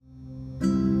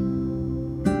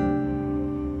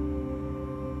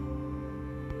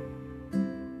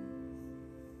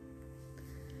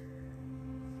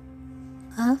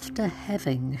After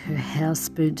having her house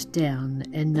burnt down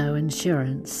and no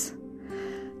insurance,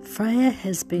 Freya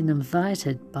has been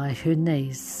invited by her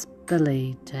niece,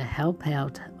 Billy, to help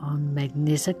out on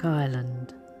Magnetic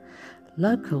Island.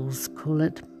 Locals call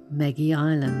it Maggie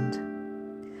Island.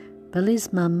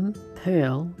 Billy's mum,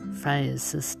 Pearl, Freya's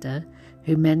sister,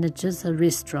 who manages a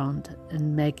restaurant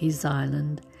in Maggie's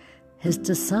Island, has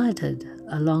decided,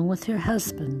 along with her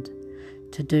husband,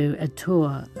 to do a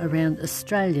tour around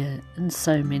Australia in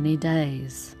so many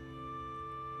days.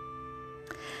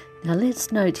 Now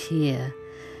let's note here,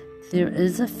 there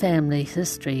is a family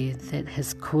history that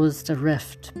has caused a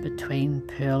rift between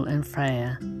Pearl and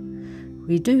Freya.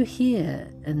 We do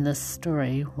hear in this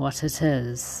story what it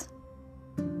is.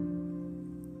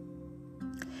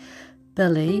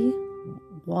 Billy,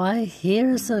 why, here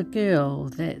is a girl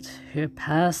that her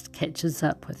past catches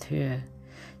up with her.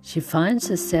 She finds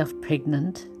herself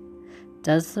pregnant,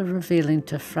 does the revealing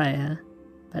to Freya,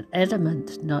 but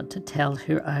adamant not to tell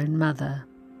her own mother.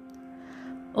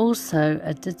 Also,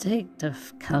 a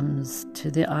detective comes to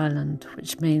the island,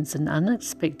 which means an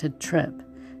unexpected trip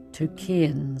to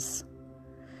Cairns.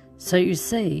 So you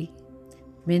see,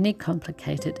 many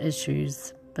complicated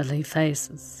issues Billy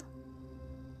faces.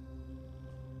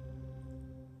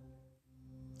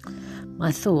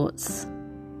 My thoughts.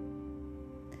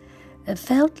 It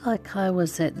felt like I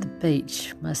was at the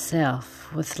beach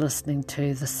myself with listening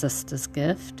to The Sister's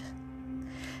Gift.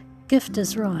 Gift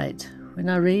is right. When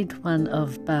I read one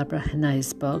of Barbara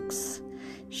Hannay's books,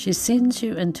 she sends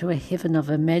you into a heaven of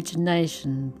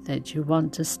imagination that you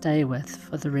want to stay with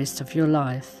for the rest of your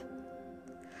life.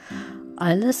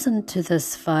 I listened to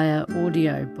this via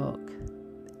audiobook.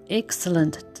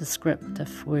 Excellent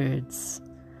descriptive words.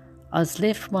 I was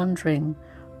left wondering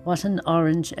what an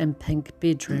orange and pink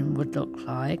bedroom would look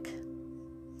like,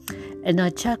 and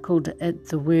I chuckled at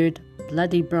the word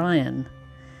Bloody Brian,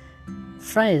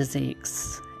 Freya's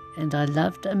ex, and I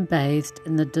loved and bathed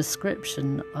in the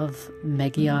description of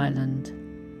Maggie Island.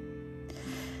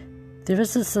 There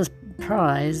is a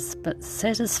surprise but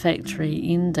satisfactory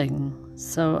ending,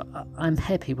 so I'm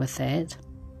happy with that.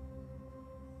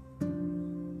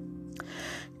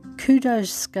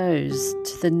 Kudos goes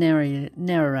to the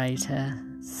narrator,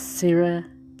 Sarah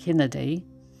Kennedy.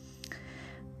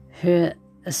 Her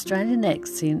Australian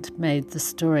accent made the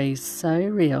story so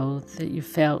real that you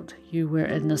felt you were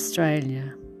in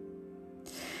Australia.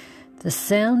 The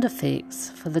sound effects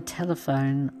for the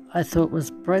telephone I thought was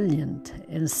brilliant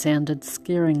and sounded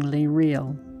scaringly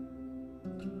real.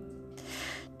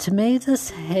 To me, this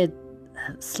had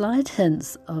slight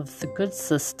hints of The Good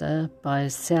Sister by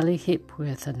Sally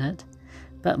Hepworth in it,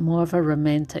 but more of a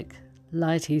romantic,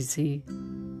 light, easy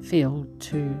feel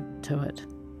to it.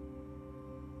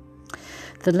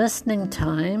 The listening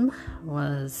time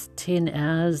was 10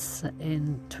 hours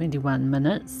and 21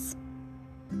 minutes.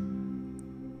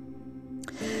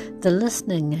 The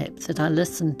listening app that I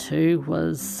listened to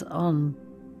was on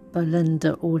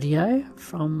Belinda Audio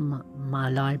from my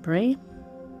library,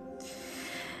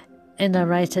 and I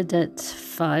rated it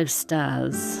 5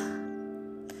 stars.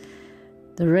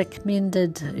 The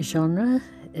recommended genre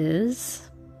is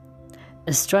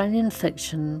Australian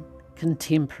fiction,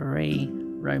 contemporary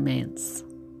romance.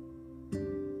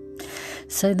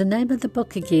 So the name of the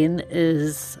book again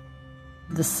is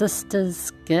The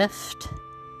Sister's Gift.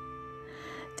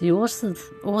 The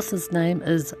author's name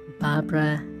is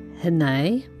Barbara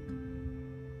Hannay.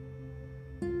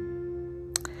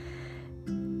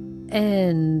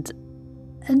 And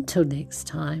until next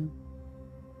time,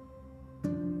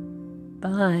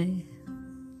 bye.